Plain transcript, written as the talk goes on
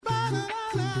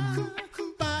You're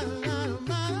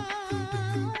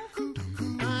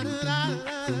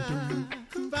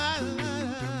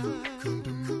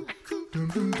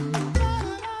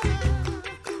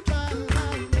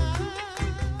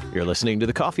listening to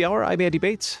the Coffee Hour. I'm Andy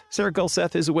Bates. Sarah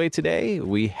Gulseth is away today.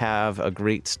 We have a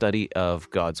great study of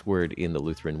God's Word in the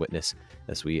Lutheran Witness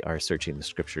as we are searching the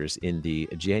Scriptures in the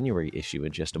January issue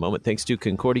in just a moment. Thanks to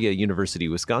Concordia University,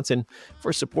 Wisconsin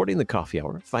for supporting the Coffee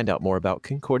Hour. Find out more about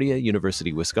Concordia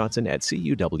University, Wisconsin at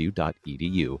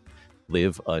cuw.edu.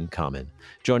 Live Uncommon.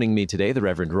 Joining me today, the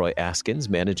Reverend Roy Askins,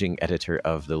 Managing Editor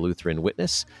of the Lutheran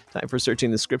Witness. Time for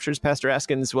Searching the Scriptures. Pastor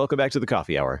Askins, welcome back to the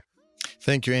Coffee Hour.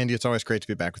 Thank you, Andy. It's always great to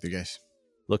be back with you guys.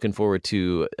 Looking forward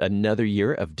to another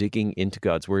year of digging into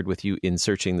God's Word with you in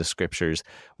Searching the Scriptures.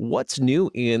 What's new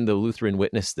in the Lutheran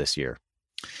Witness this year?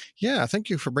 Yeah, thank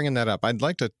you for bringing that up. I'd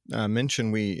like to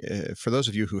mention for those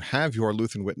of you who have your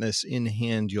Lutheran Witness in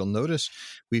hand, you'll notice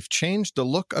we've changed the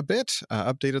look a bit,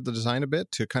 updated the design a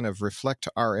bit to kind of reflect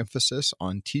our emphasis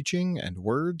on teaching and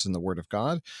words and the Word of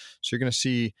God. So you're going to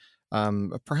see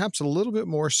perhaps a little bit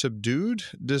more subdued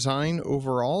design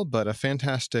overall, but a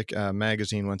fantastic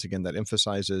magazine, once again, that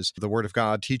emphasizes the Word of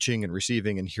God, teaching and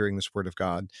receiving and hearing this Word of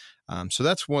God. So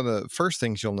that's one of the first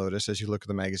things you'll notice as you look at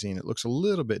the magazine. It looks a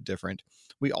little bit different.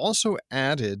 We also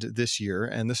added this year,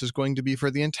 and this is going to be for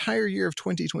the entire year of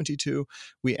 2022,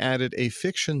 we added a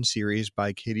fiction series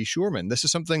by Katie Schurman. This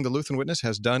is something the Lutheran Witness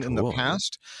has done in the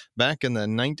past. Back in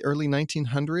the early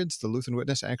 1900s, the Lutheran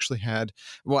Witness actually had,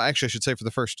 I should say for the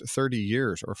first 30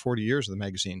 years or 40 years of the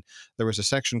magazine, there was a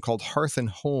section called Hearth and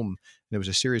Home. And it was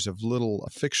a series of little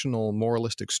fictional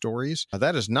moralistic stories.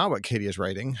 That is not what Katie is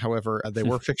writing. However, they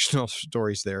were fictional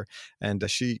stories there. And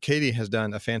Katie has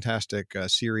done a fantastic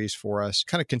series for us,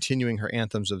 kind of continuing her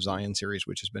Anthems of Zion series,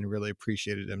 which has been really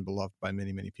appreciated and beloved by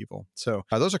many, many people. So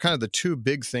those are kind of the two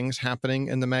big things happening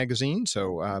in the magazine.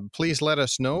 So please let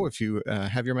us know if you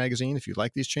have your magazine, if you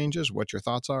like these changes, what your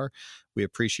thoughts are. We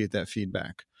appreciate that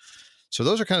feedback. So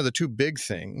those are kind of the two big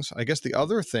things. I guess the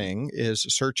other thing is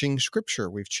searching Scripture.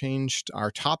 We've changed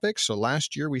our topics. So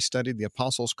last year we studied the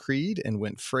Apostles' Creed and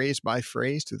went phrase by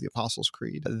phrase through the Apostles'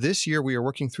 Creed. This year we are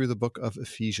working through the book of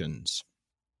Ephesians.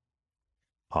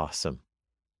 Awesome.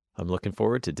 I'm looking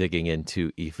forward to digging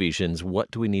into Ephesians.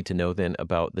 What do we need to know then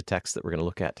about the text that we're going to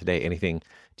look at today? Anything?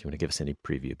 Do you want to give us any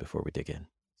preview before we dig in?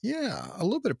 Yeah, a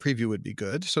little bit of preview would be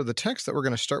good. So the text that we're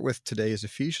going to start with today is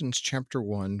Ephesians chapter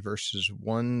 1, verses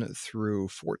 1 through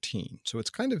 14. So it's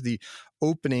kind of the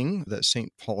opening that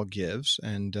St. Paul gives,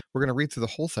 and we're going to read through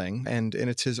the whole thing. And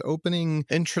it's his opening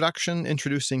introduction,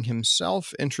 introducing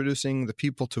himself, introducing the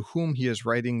people to whom he is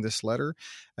writing this letter.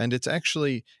 And it's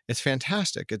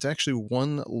fantastic. It's actually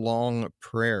one long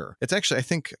prayer. It's actually, I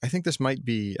think this might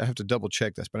be, I have to double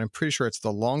check this, but I'm pretty sure it's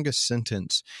the longest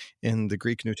sentence in the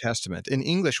Greek New Testament. In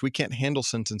English, we can't handle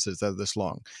sentences that are this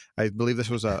long. I believe this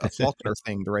was a Faulkner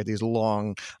thing to write these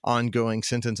long, ongoing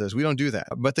sentences. We don't do that,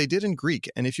 but they did in Greek.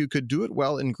 And if you could do it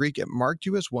well in Greek, it marked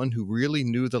you as one who really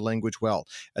knew the language well.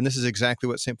 And this is exactly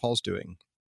what St. Paul's doing.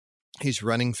 He's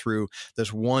running through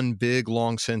this one big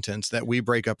long sentence that we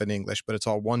break up in English, but it's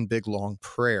all one big long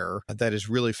prayer that is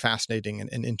really fascinating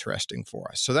and interesting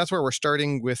for us. So that's where we're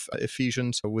starting with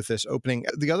Ephesians, with this opening.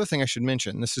 The other thing I should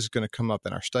mention, this is going to come up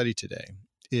in our study today,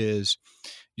 is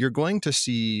you're going to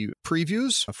see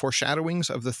previews, foreshadowings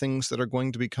of the things that are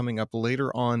going to be coming up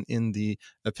later on in the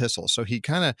epistle. So he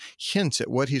kind of hints at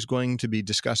what he's going to be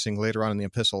discussing later on in the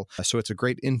epistle. So it's a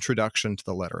great introduction to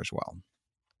the letter as well.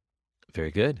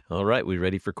 Very good. All right. We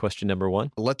ready for question number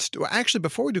one? Actually,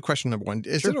 before we do question number one,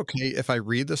 is it okay if I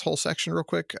read this whole section real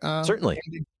quick? Certainly.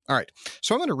 Andy? All right.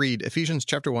 So I'm going to read Ephesians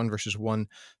chapter 1, verses 1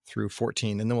 through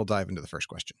 14, and then we'll dive into the first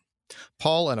question.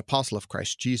 Paul, an apostle of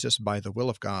Christ Jesus, by the will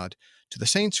of God, to the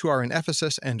saints who are in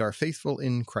Ephesus and are faithful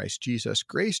in Christ Jesus,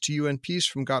 grace to you and peace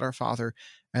from God our Father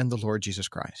and the Lord Jesus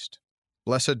Christ.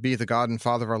 Blessed be the God and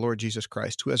Father of our Lord Jesus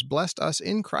Christ, who has blessed us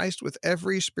in Christ with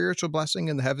every spiritual blessing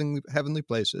in the heavenly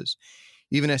places,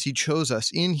 even as he chose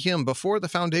us in him before the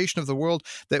foundation of the world,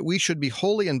 that we should be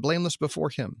holy and blameless before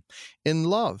him. In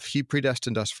love, he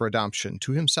predestined us for adoption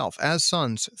to himself as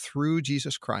sons through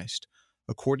Jesus Christ,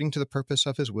 according to the purpose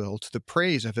of his will, to the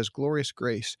praise of his glorious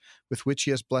grace, with which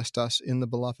he has blessed us in the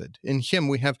Beloved. In him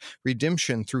we have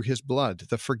redemption through his blood,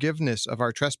 the forgiveness of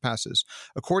our trespasses,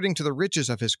 according to the riches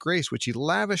of his grace, which he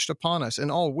lavished upon us in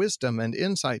all wisdom and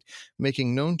insight,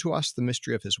 making known to us the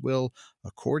mystery of his will,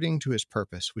 according to his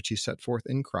purpose, which he set forth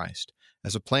in Christ,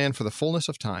 as a plan for the fullness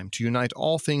of time, to unite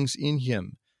all things in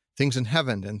him, things in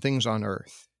heaven and things on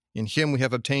earth. In him we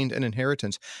have obtained an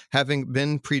inheritance, having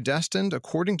been predestined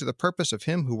according to the purpose of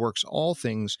him who works all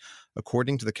things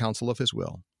according to the counsel of his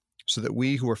will, so that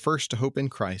we who were first to hope in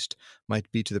Christ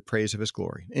might be to the praise of his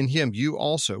glory. In him you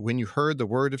also, when you heard the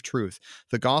word of truth,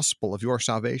 the gospel of your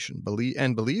salvation,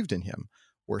 believed in him,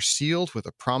 were sealed with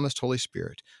the promised Holy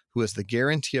Spirit, who is the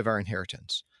guarantee of our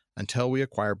inheritance, until we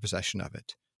acquire possession of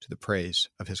it, to the praise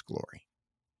of his glory.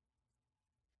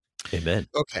 Amen.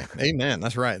 Okay, amen.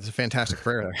 That's right. It's a fantastic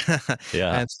prayer there.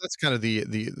 Yeah. And so that's kind of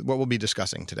the what we'll be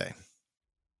discussing today.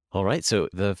 All right. So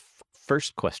the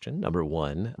first question, number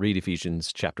one, read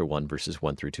Ephesians chapter 1, verses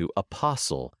 1 through 2.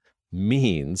 Apostle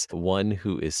means one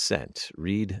who is sent.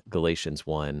 Read Galatians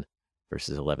 1,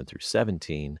 verses 11 through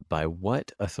 17. By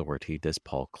what authority does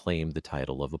Paul claim the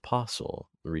title of apostle?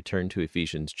 Return to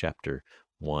Ephesians chapter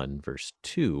 1, verse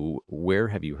 2. Where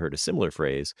have you heard a similar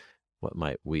phrase? What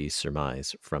might we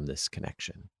surmise from this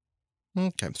connection?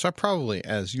 Okay, so I probably,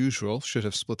 as usual, should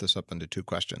have split this up into two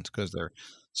questions because they're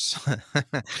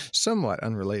somewhat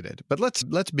unrelated. But let's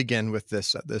begin with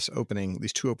these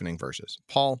two opening verses.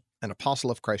 Paul, an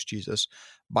apostle of Christ Jesus,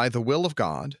 by the will of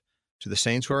God, to the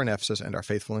saints who are in Ephesus and are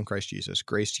faithful in Christ Jesus,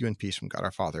 grace to you and peace from God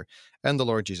our Father and the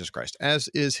Lord Jesus Christ. As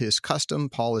is his custom,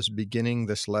 Paul is beginning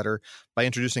this letter by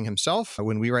introducing himself.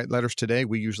 When we write letters today,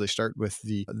 we usually start with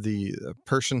the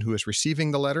person who is receiving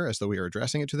the letter as though we are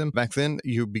addressing it to them. Back then,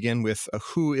 you begin with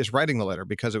who is writing the letter,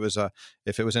 because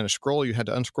if it was in a scroll, you had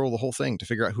to unscroll the whole thing to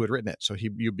figure out who had written it. So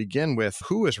you begin with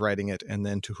who is writing it and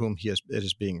then to whom it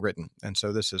is being written. And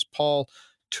so this is Paul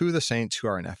to the saints who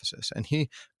are in Ephesus. And he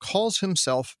calls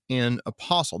himself an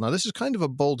apostle. Now, this is kind of a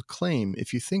bold claim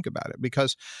if you think about it,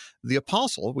 because the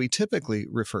apostle, we typically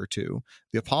refer to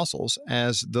the apostles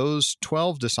as those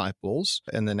 12 disciples,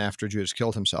 and then after Judas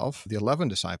killed himself, the 11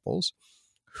 disciples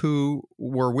who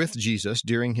were with Jesus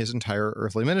during his entire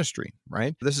earthly ministry,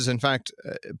 right? This is, in fact,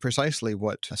 precisely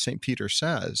what St. Peter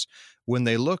says when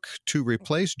they look to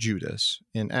replace Judas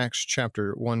in Acts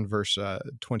chapter 1, verse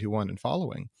 21 and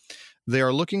following. They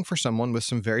are looking for someone with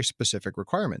some very specific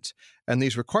requirements. And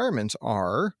these requirements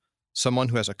are someone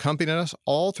who has accompanied us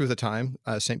all through the time,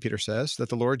 St. Peter says, that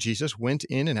the Lord Jesus went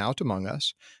in and out among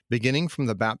us, beginning from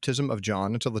the baptism of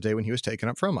John until the day when he was taken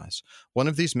up from us. One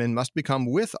of these men must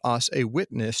become with us a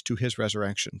witness to his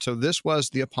resurrection. So this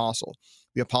was the apostle.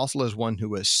 The apostle is one who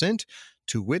was sent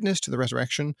to witness to the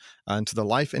resurrection and to the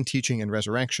life and teaching and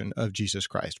resurrection of Jesus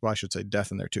Christ. Well, I should say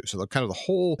death in there too. So the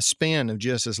whole span of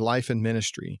Jesus' life and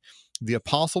ministry, the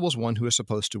apostle was one who is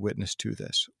supposed to witness to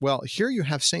this. Well, here you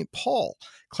have St. Paul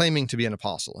claiming to be an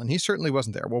apostle, and he certainly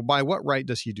wasn't there. Well, by what right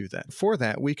does he do that? For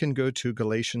that, we can go to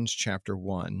Galatians chapter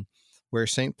 1, where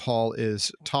St. Paul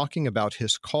is talking about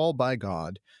his call by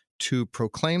God to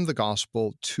proclaim the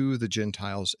gospel to the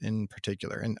Gentiles in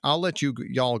particular. And I'll let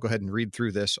y'all go ahead and read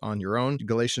through this on your own.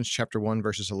 Galatians chapter 1,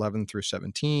 verses 11 through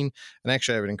 17. And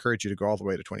actually, I would encourage you to go all the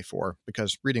way to 24,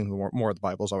 because reading more of the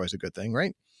Bible is always a good thing,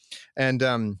 right?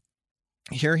 And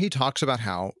here he talks about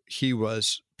how he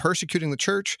was persecuting the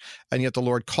church, and yet the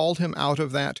Lord called him out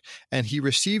of that, and he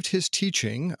received his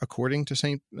teaching, according to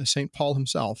St. Paul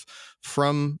himself,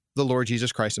 from the Lord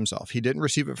Jesus Christ himself. He didn't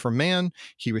receive it from man.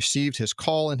 He received his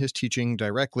call and his teaching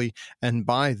directly, and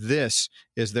by this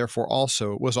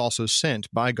was also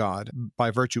sent by God, by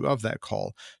virtue of that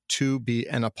call, to be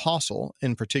an apostle,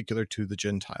 in particular to the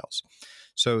Gentiles.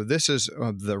 So this is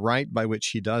the right by which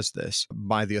he does this,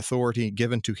 by the authority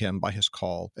given to him by his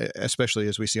call, especially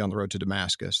as we see on the road to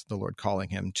Damascus, the Lord calling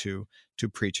him to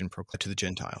preach and proclaim to the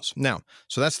Gentiles. Now,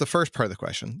 so that's the first part of the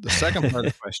question. The second part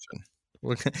of the question,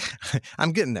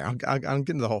 I'm getting there. I'm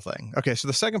getting the whole thing. Okay, so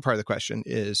the second part of the question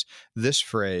is this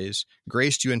phrase,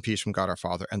 grace to you and peace from God our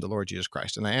Father and the Lord Jesus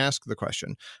Christ. And I ask the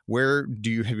question, have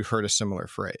you heard a similar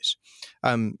phrase?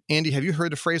 Andy, have you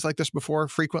heard a phrase like this before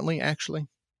frequently, actually?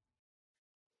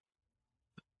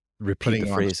 Repeat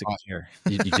the phrase. Here.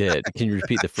 You did. Can you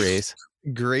repeat the phrase?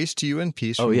 Grace to you and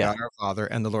peace from God our Father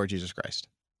and the Lord Jesus Christ.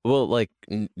 Well, like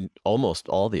almost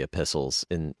all the epistles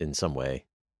in some way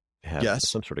have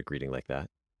some sort of greeting like that.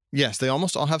 Yes, they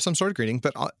almost all have some sort of greeting,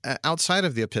 but outside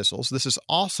of the epistles, this is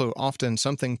also often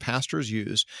something pastors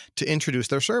use to introduce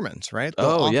their sermons, right?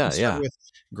 They'll start with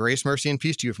grace, mercy, and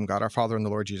peace to you from God our Father and the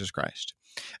Lord Jesus Christ.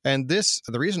 And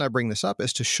the reason I bring this up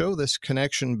is to show this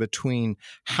connection between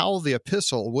how the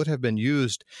epistle would have been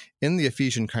used in the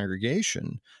Ephesian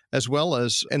congregation, as well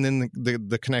as, and then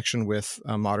the connection with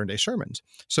modern day sermons.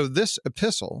 So this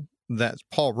epistle that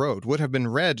Paul wrote would have been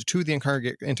read to the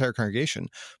entire congregation,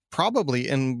 probably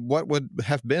in what would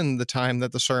have been the time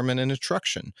that the sermon and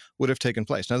instruction would have taken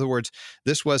place. In other words,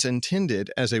 this was intended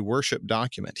as a worship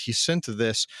document. He sent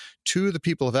this to the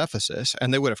people of Ephesus,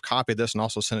 and they would have copied this and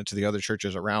also sent it to the other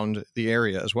churches around the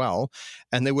area as well.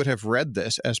 And they would have read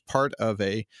this as part of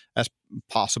as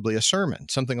possibly a sermon,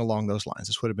 something along those lines.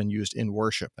 This would have been used in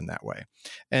worship in that way.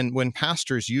 And when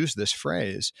pastors use this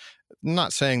phrase,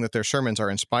 not saying that their sermons are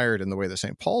inspired in the way that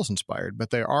St. Paul's inspired, but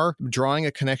they are drawing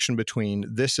a connection between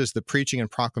this is the preaching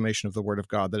and proclamation of the word of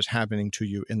God that is happening to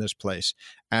you in this place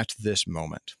at this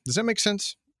moment. Does that make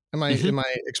sense? Am I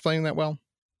explaining that well?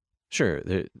 Sure.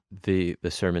 The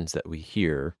sermons that we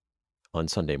hear on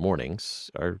Sunday mornings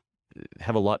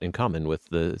have a lot in common with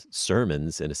the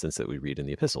sermons, in a sense, that we read in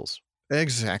the epistles.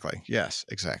 Exactly. Yes,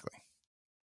 exactly.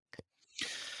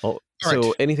 Oh,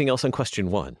 so anything else on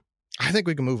question 1? I think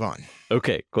we can move on.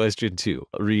 Okay, question 2.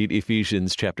 Read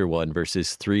Ephesians chapter 1,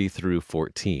 verses 3 through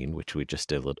 14, which we just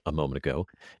did a moment ago.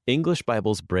 English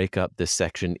Bibles break up this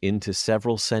section into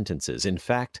several sentences. In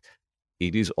fact,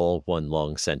 it is all one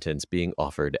long sentence being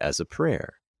offered as a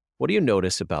prayer. What do you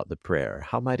notice about the prayer?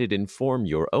 How might it inform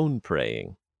your own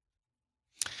praying?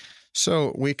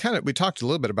 So we talked a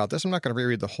little bit about this. I'm not going to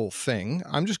reread the whole thing.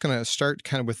 I'm just going to start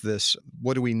kind of with this.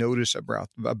 What do we notice about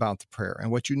the prayer? And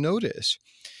what you notice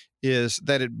is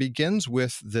that it begins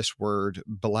with this word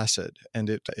blessed, and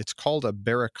it's called a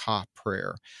barakah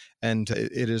prayer. And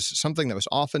it is something that was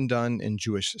often done in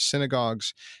Jewish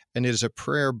synagogues, and it is a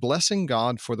prayer blessing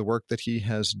God for the work that he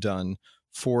has done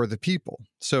for the people.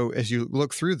 So as you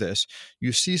look through this,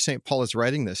 you see St. Paul is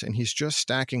writing this, and he's just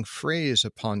stacking phrase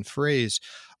upon phrase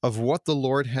of what the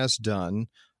Lord has done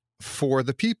for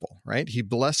the people, right? He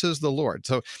blesses the Lord.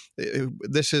 So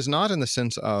this is not in the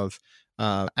sense of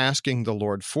asking the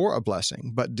Lord for a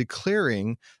blessing, but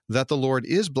declaring that the Lord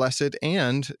is blessed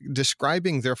and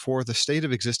describing, therefore, the state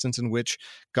of existence in which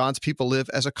God's people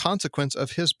live as a consequence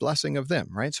of his blessing of them,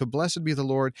 right? So blessed be the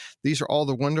Lord. These are all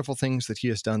the wonderful things that he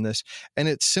has done this. And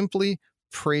it simply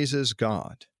praises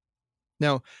God.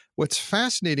 Now, what's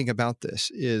fascinating about this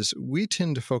is we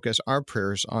tend to focus our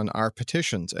prayers on our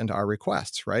petitions and our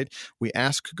requests, right? We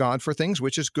ask God for things,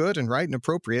 which is good and right and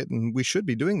appropriate, and we should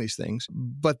be doing these things.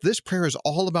 But this prayer is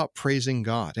all about praising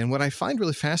God. And what I find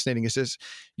really fascinating is this: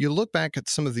 you look back at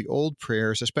some of the old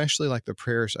prayers, especially like the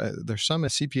prayers, there's some in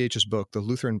CPH's book, the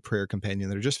Lutheran Prayer Companion,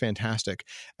 that are just fantastic.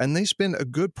 And they spend a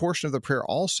good portion of the prayer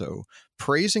also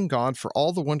praising God for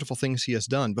all the wonderful things he has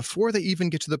done before they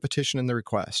even get to the petition and the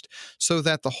request. So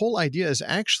that the whole idea is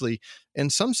actually,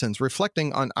 in some sense,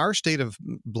 reflecting on our state of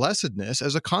blessedness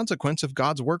as a consequence of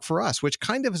God's work for us, which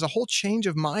kind of is a whole change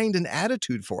of mind and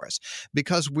attitude for us,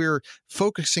 because we're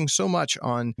focusing so much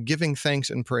on giving thanks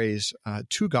and praise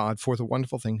to God for the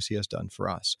wonderful things he has done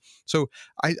for us. So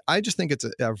I just think it's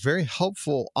a very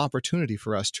helpful opportunity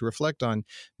for us to reflect on,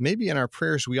 maybe in our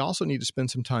prayers, we also need to spend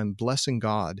some time blessing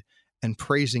God and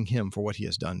praising him for what he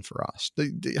has done for us.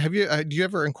 Do you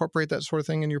ever incorporate that sort of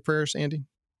thing in your prayers, Andy?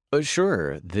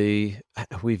 Sure.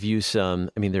 We've used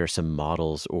some, there are some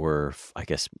models, or I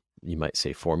guess you might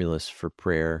say formulas for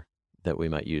prayer that we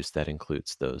might use that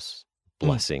includes those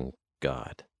blessing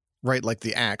God. Right, like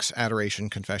the acts: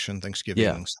 adoration, confession,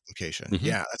 thanksgiving, supplication. Mm-hmm.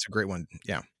 Yeah, that's a great one.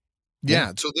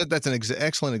 Yeah. So that's an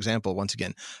excellent example, once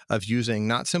again, of using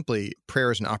not simply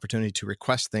prayer as an opportunity to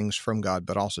request things from God,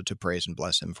 but also to praise and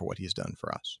bless him for what he's done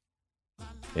for us.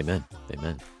 Amen.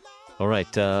 All right.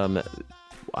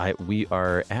 We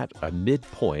are at a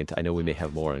midpoint. I know we may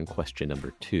have more on question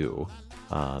number 2,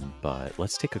 but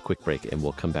let's take a quick break, and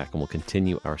we'll come back and we'll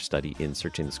continue our study in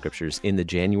Searching the Scriptures in the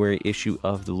January issue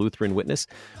of the Lutheran Witness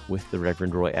with the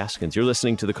Reverend Roy Askins. You're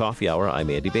listening to The Coffee Hour. I'm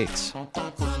Andy Bates.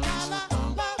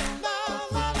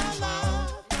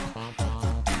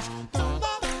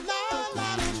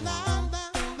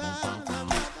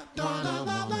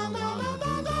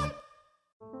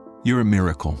 You're a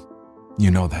miracle.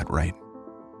 You know that, right?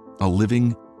 A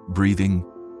living, breathing,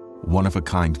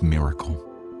 one-of-a-kind miracle.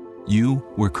 You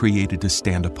were created to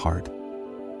stand apart,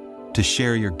 to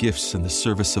share your gifts in the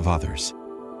service of others,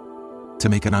 to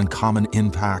make an uncommon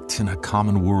impact in a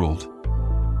common world.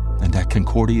 And at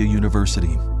Concordia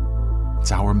University,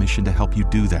 it's our mission to help you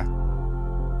do that,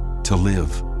 to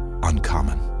live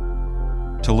uncommon.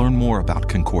 To learn more about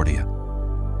Concordia,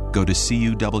 go to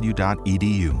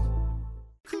cuw.edu.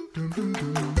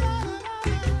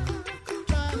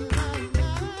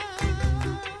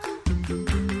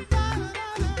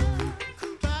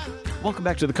 Welcome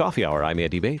back to the Coffee Hour. I'm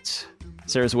Andy Bates.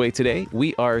 Sarah's Way today.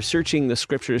 We are searching the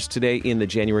scriptures today in the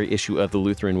January issue of the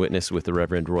Lutheran Witness with the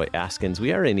Reverend Roy Askins.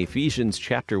 We are in Ephesians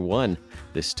chapter 1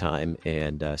 this time.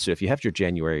 And so if you have your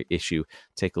January issue,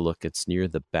 take a look. It's near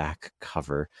the back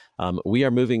cover. We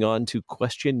are moving on to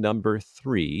question number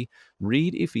 3.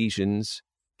 Read Ephesians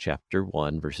chapter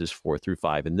 1, verses 4 through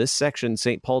 5. In this section,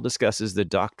 St. Paul discusses the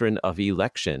doctrine of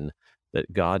election,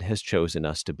 that God has chosen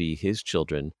us to be his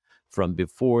children from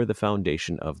before the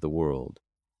foundation of the world.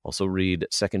 Also read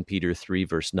 2 Peter 3,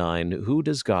 verse 9. Who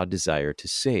does God desire to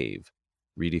save?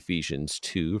 Read Ephesians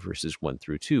 2, verses 1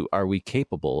 through 2. Are we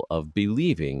capable of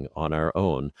believing on our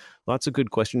own? Lots of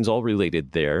good questions, all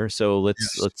related there. So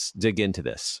let's dig into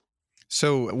this.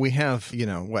 So we have,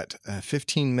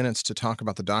 15 minutes to talk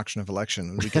about the doctrine of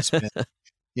election. We could spend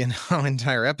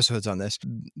entire episodes on this.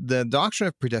 The doctrine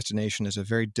of predestination is a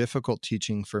very difficult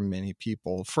teaching for many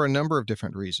people for a number of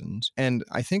different reasons. And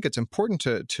I think it's important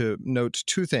to note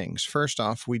two things. First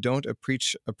off, we don't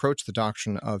approach the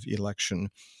doctrine of election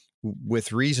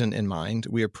with reason in mind.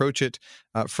 We approach it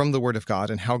from the Word of God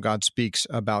and how God speaks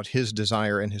about his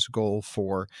desire and his goal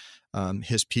for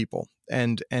his people.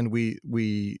 And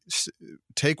we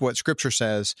take what Scripture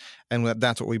says, and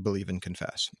that's what we believe and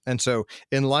confess. And so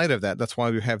in light of that, that's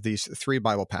why we have these 3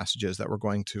 Bible passages that we're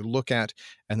going to look at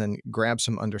and then grab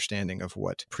some understanding of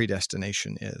what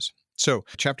predestination is. So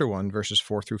chapter 1, verses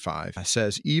 4 through 5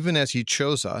 says, even as he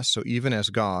chose us, so even as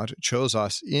God chose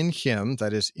us in him,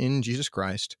 that is in Jesus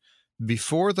Christ,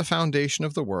 before the foundation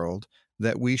of the world,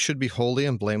 that we should be holy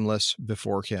and blameless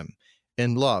before him.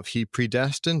 In love, he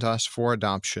predestined us for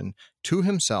adoption to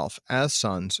himself as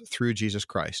sons through Jesus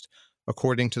Christ,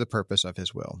 according to the purpose of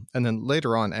his will. And then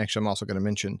later on, actually, I'm also going to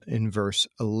mention in verse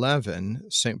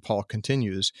 11, St. Paul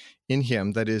continues, in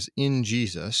him, that is in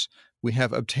Jesus, we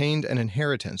have obtained an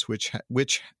inheritance, let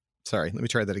me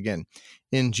try that again.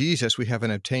 In Jesus, we have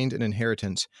obtained an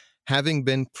inheritance, having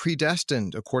been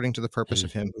predestined according to the purpose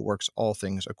of him who works all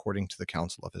things according to the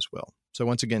counsel of his will. So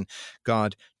once again,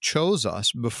 God chose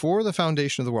us before the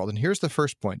foundation of the world. And here's the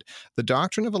first point. The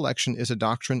doctrine of election is a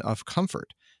doctrine of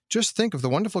comfort. Just think of the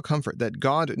wonderful comfort that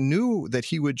God knew that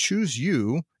he would choose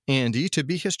you, Andy, to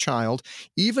be his child,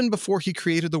 even before he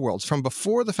created the world. From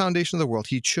before the foundation of the world,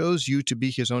 he chose you to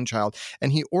be his own child,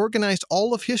 and he organized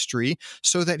all of history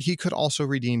so that he could also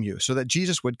redeem you, so that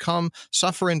Jesus would come,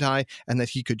 suffer, and die, and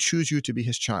that he could choose you to be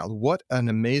his child. What an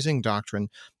amazing doctrine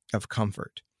of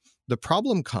comfort. The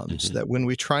problem comes that when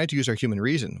we try to use our human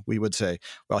reason, we would say,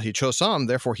 well, he chose some,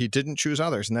 therefore he didn't choose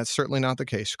others. And that's certainly not the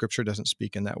case. Scripture doesn't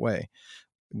speak in that way.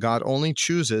 God only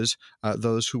chooses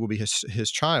those who will be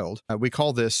his child. We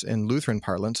call this, in Lutheran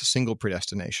parlance, single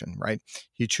predestination, right?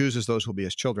 He chooses those who will be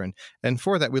his children. And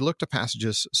for that, we look to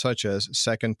passages such as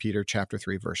 2 Peter chapter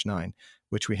 3, verse 9,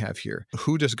 which we have here.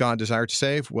 Who does God desire to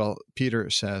save? Well, Peter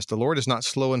says, the Lord is not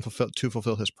slow to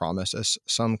fulfill his promise, as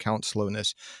some count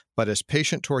slowness, but is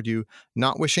patient toward you,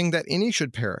 not wishing that any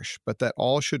should perish, but that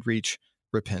all should reach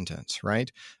repentance, right?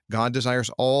 God desires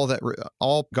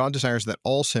that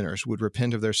all sinners would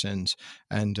repent of their sins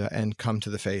and come to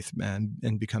the faith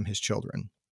and become his children.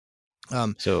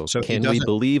 So can we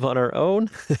believe on our own?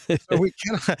 So we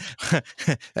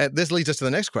cannot. This leads us to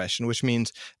the next question, which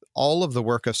means all of the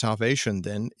work of salvation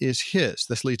then is his.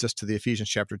 This leads us to the Ephesians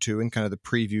chapter 2 and kind of the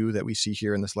preview that we see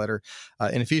here in this letter.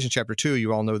 In Ephesians chapter 2,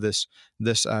 you all know this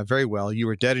very well. You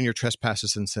were dead in your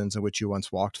trespasses and sins in which you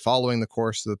once walked, following the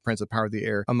course of the prince of the power of the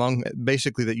air,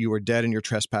 basically that you were dead in your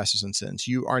trespasses and sins.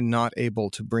 You are not able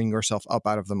to bring yourself up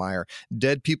out of the mire.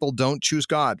 Dead people don't choose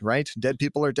God, right? Dead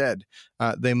people are dead.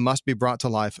 They must be brought to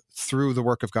life through the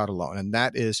work of God alone. And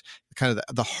that is kind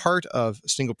of the heart of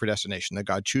single predestination, that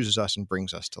God chooses us and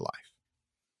brings us to life.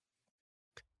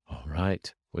 All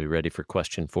right. We ready for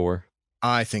question 4?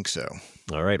 I think so.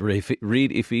 All right.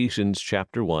 Read Ephesians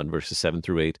chapter 1, verses 7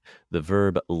 through 8. The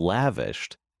verb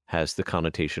lavished has the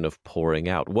connotation of pouring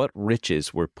out. What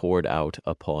riches were poured out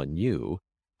upon you?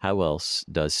 How else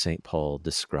does St. Paul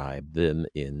describe them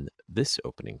in this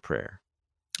opening prayer?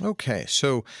 Okay,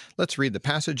 so let's read the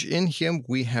passage. In him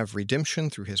we have redemption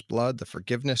through his blood, the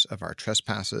forgiveness of our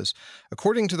trespasses,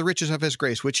 according to the riches of his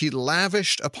grace, which he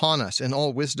lavished upon us in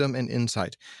all wisdom and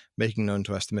insight, making known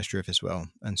to us the mystery of his will,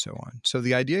 and so on. So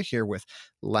the idea here with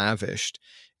lavished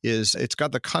is it's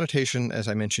got the connotation, as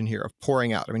I mentioned here, of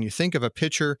pouring out. I mean, you think of a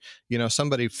pitcher,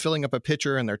 somebody filling up a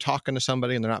pitcher and they're talking to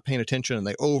somebody and they're not paying attention and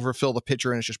they overfill the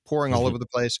pitcher and it's just pouring all over the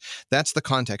place. That's the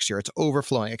context here. It's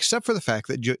overflowing, except for the fact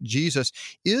that Jesus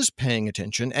is paying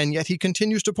attention and yet he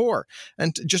continues to pour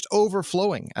and just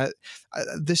overflowing.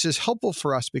 This is helpful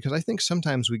for us because I think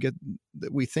sometimes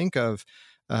we think of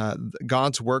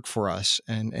God's work for us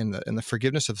and the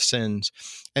forgiveness of sins.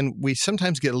 And we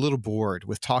sometimes get a little bored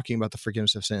with talking about the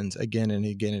forgiveness of sins again and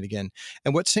again and again.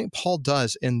 And what St. Paul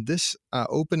does in this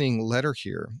opening letter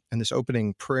here, and this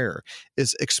opening prayer,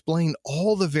 is explain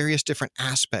all the various different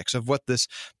aspects of what this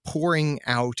pouring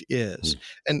out is.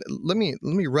 And let me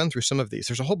run through some of these.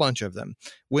 There's a whole bunch of them.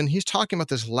 When he's talking about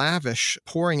this lavish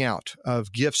pouring out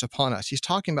of gifts upon us, he's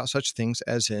talking about such things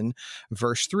as in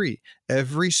verse 3,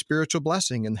 every spiritual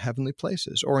blessing in the heavenly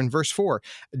places, or in verse 4,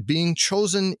 being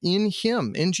chosen in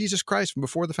him, in Jesus Christ, from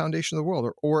before the foundation of the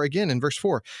world, or again in verse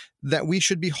 4, that we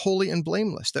should be holy and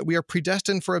blameless, that we are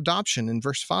predestined for adoption in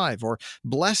verse 5, or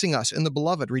blessing us in the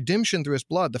beloved, redemption through his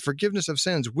blood, the forgiveness of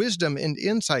sins, wisdom and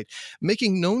insight,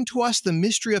 making known to us the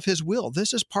mystery of his will.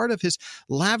 This is part of his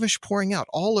lavish pouring out.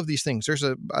 All of these things. There's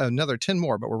another 10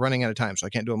 more, but we're running out of time, so I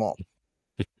can't do them all.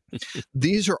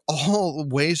 These are all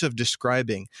ways of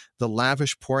describing the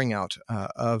lavish pouring out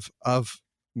of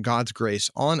God's grace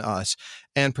on us.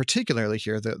 And particularly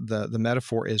here, the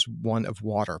metaphor is one of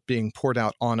water being poured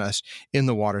out on us in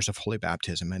the waters of holy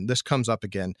baptism. And this comes up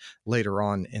again later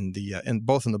on in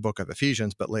both in the book of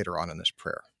Ephesians, but later on in this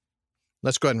prayer.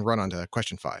 Let's go ahead and run on to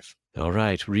question 5. All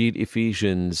right, read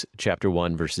Ephesians chapter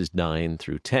 1, verses 9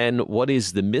 through 10. What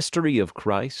is the mystery of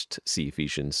Christ? See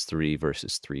Ephesians 3,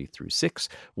 verses 3 through 6.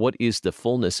 What is the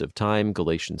fullness of time?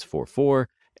 Galatians 4:4.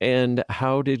 And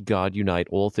how did God unite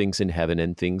all things in heaven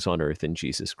and things on earth in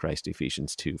Jesus Christ?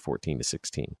 Ephesians 2:14 to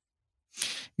 16.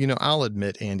 I'll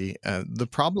admit, Andy, the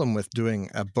problem with doing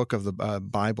a book of the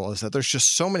Bible is that there's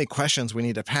just so many questions we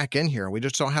need to pack in here. We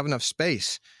just don't have enough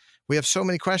space. We have so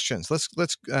many questions.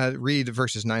 Let's read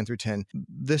verses 9 through 10.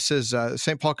 This is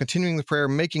St. Paul continuing the prayer,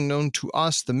 making known to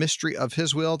us the mystery of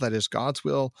his will, that is God's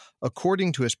will,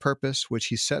 according to his purpose, which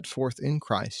he set forth in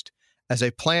Christ, as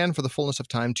a plan for the fullness of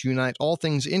time to unite all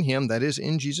things in him, that is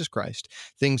in Jesus Christ,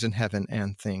 things in heaven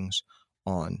and things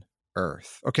on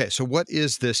earth. Okay, so what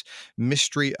is this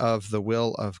mystery of the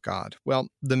will of God? Well,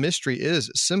 the mystery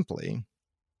is simply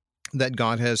that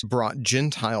God has brought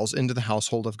Gentiles into the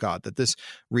household of God, that this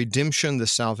redemption,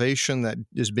 this salvation that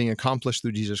is being accomplished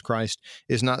through Jesus Christ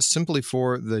is not simply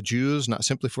for the Jews, not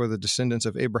simply for the descendants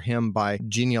of Abraham by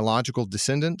genealogical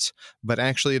descendants, but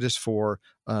actually it is for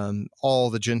all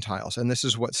the Gentiles. And this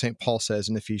is what St. Paul says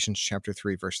in Ephesians chapter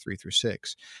 3, verse 3 through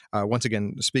 6. Once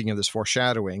again, speaking of this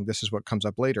foreshadowing, this is what comes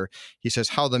up later. He says,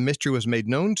 how the mystery was made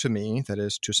known to me, that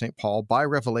is to St. Paul, by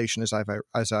revelation, as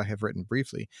I have written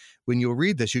briefly. When you'll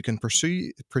read this, you can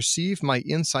perceive my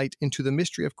insight into the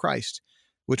mystery of Christ,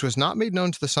 which was not made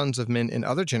known to the sons of men in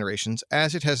other generations,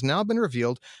 as it has now been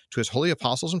revealed to his holy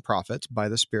apostles and prophets by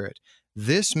the Spirit.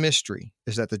 This mystery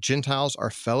is that the Gentiles are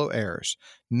fellow heirs,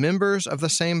 members of the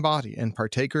same body, and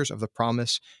partakers of the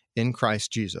promise in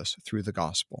Christ Jesus through the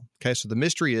gospel. Okay, so the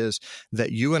mystery is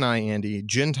that you and I, Andy,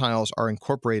 Gentiles, are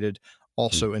incorporated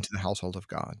also into the household of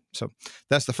God. So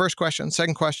that's the first question.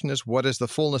 Second question is, what is the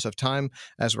fullness of time?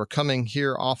 As we're coming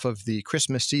here off of the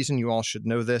Christmas season, you all should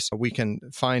know this. We can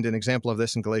find an example of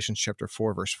this in Galatians chapter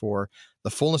 4, verse 4. The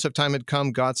fullness of time had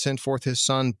come. God sent forth his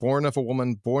son, born of a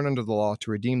woman, born under the law, to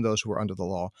redeem those who were under the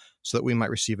law, so that we might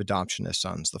receive adoption as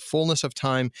sons. The fullness of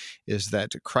time is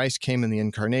that Christ came in the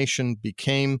incarnation,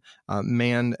 became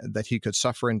man, that he could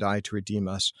suffer and die to redeem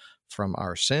us from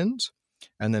our sins.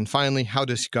 And then finally, how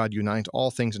does God unite all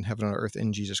things in heaven and earth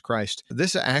in Jesus Christ?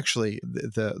 This actually,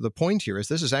 the point here is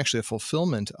this is actually a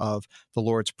fulfillment of the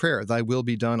Lord's Prayer, thy will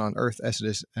be done on earth as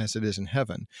it is in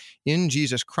heaven. In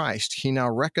Jesus Christ, he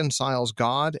now reconciles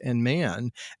God and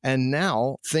man, and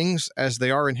now things as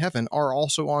they are in heaven are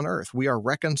also on earth. We are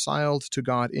reconciled to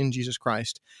God in Jesus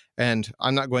Christ. And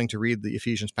I'm not going to read the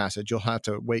Ephesians passage. You'll have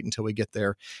to wait until we get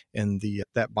there in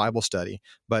that Bible study.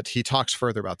 But he talks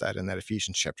further about that in that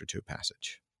Ephesians chapter 2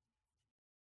 passage.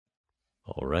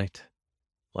 All right.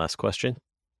 Last question.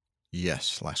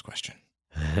 Yes, last question.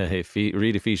 If you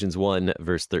read Ephesians 1,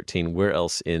 verse 13, where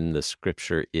else in the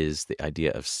scripture is the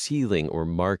idea of sealing or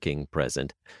marking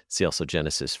present? See also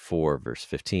Genesis 4, verse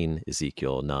 15,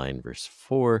 Ezekiel 9, verse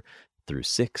 4 through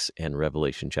 6, and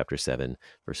Revelation chapter 7,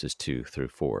 verses 2 through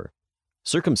 4.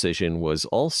 Circumcision was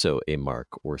also a mark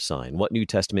or sign. What New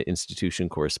Testament institution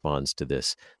corresponds to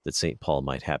this that St. Paul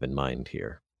might have in mind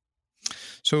here?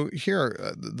 So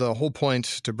here, the whole point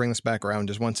to bring this back around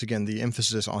is once again the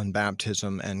emphasis on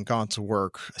baptism and God's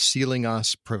work, sealing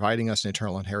us, providing us an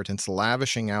eternal inheritance,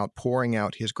 lavishing out, pouring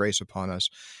out his grace upon us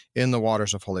in the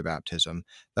waters of holy baptism.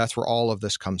 That's where all of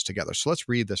this comes together. So let's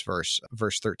read this verse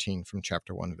 13 from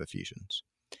chapter 1 of Ephesians.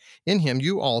 In him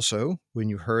you also, when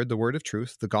you heard the word of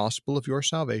truth, the gospel of your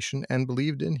salvation, and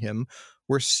believed in him,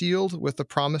 were sealed with the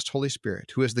promised Holy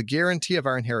Spirit, who is the guarantee of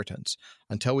our inheritance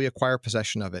until we acquire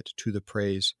possession of it to the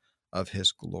praise of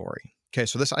his glory. Okay,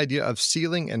 so this idea of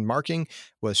sealing and marking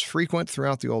was frequent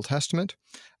throughout the Old Testament.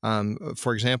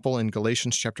 For example, in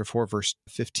Galatians chapter 4, verse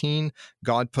 15,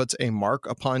 God puts a mark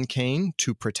upon Cain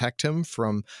to protect him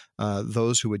from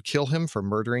those who would kill him for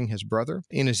murdering his brother.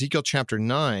 In Ezekiel chapter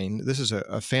 9, this is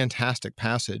a fantastic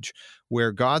passage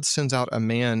where God sends out a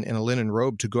man in a linen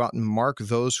robe to go out and mark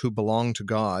those who belong to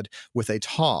God with a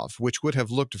tav, which would have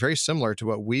looked very similar to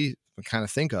what we kind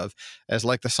of think of as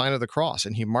like the sign of the cross.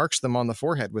 And he marks them on the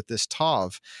forehead with this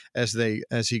tav as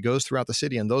he goes throughout the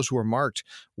city. And those who were marked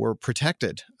were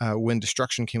protected when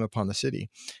destruction came upon the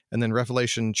city. And then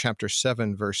Revelation chapter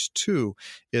 7, verse 2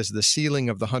 is the sealing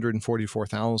of the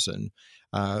 144,000,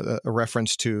 a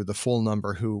reference to the full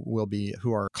number who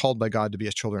are called by God to be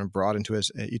his children and brought into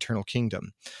his eternal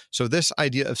kingdom. So this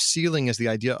idea of sealing is the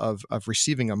idea of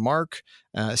receiving a mark,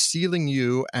 sealing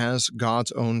you as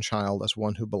God's own child, as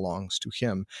one who belongs to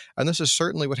him. And this is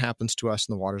certainly what happens to us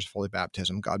in the waters of holy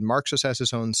baptism. God marks us as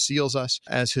his own, seals us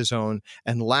as his own,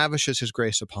 and lavishes his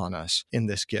grace upon us in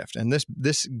this gift. And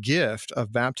this gift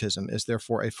of baptism is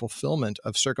therefore a fulfillment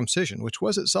of circumcision, which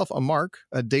was itself a mark,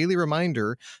 a daily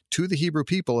reminder to the Hebrew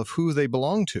people of who they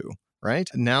belong to. Right?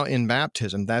 Now in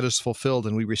baptism, that is fulfilled,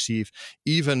 and we receive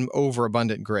even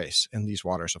overabundant grace in these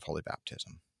waters of holy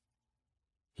baptism.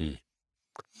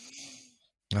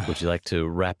 Would you like to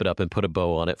wrap it up and put a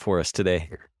bow on it for us today?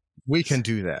 We can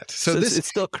do that. So it's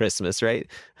still Christmas, right?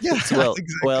 Yeah, exactly.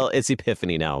 Well, it's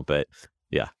Epiphany now, but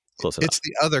yeah. Close enough. It's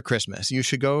the other Christmas. You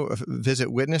should go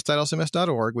visit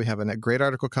witness.lcms.org. We have a great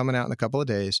article coming out in a couple of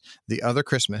days, The Other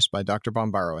Christmas by Dr.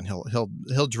 Bombaro, and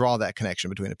he'll draw that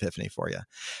connection between Epiphany for you.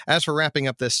 As for wrapping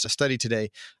up this study today,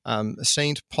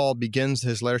 St. Paul begins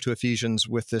his letter to Ephesians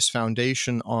with this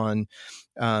foundation on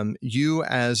you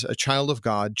as a child of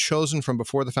God, chosen from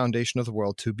before the foundation of the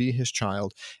world to be his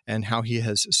child, and how he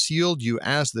has sealed you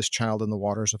as this child in the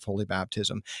waters of holy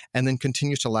baptism, and then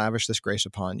continues to lavish this grace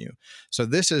upon you. So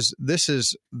this is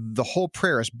the whole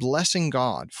prayer is blessing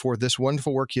God for this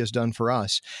wonderful work he has done for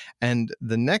us. And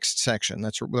the next section,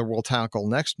 that's where we'll tackle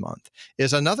next month,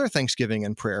 is another thanksgiving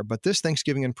and prayer. But this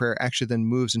thanksgiving and prayer actually then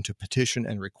moves into petition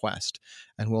and request.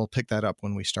 And we'll pick that up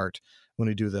when we do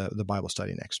the Bible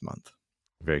study next month.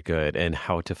 Very good. And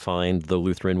how to find the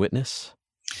Lutheran Witness?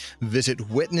 Visit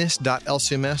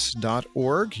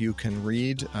witness.lcms.org. You can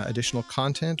read additional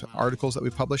content, articles that we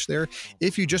publish there.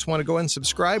 If you just want to go and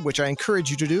subscribe, which I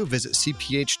encourage you to do, visit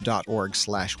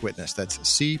cph.org/witness. That's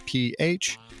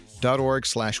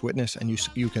cph.org/witness, and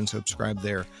you can subscribe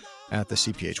there at the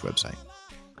CPH website.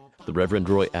 The Reverend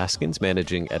Roy Askins,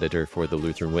 Managing Editor for the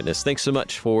Lutheran Witness. Thanks so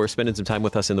much for spending some time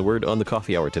with us in the Word on the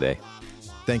Coffee Hour today.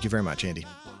 Thank you very much, Andy.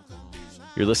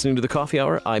 You're listening to the Coffee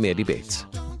Hour. I'm Andy Bates.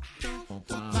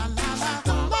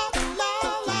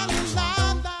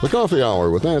 The Coffee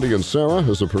Hour with Andy and Sarah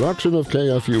is a production of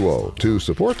KFUO. To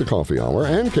support the Coffee Hour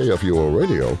and KFUO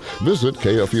Radio, visit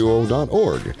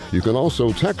KFUO.org. You can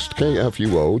also text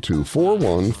KFUO to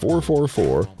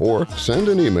 41444 or send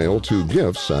an email to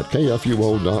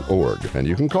gifts@KFUO.org. And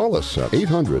you can call us at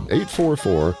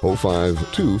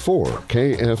 800-844-0524.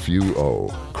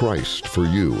 KFUO. Christ for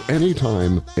you,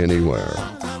 anytime, anywhere.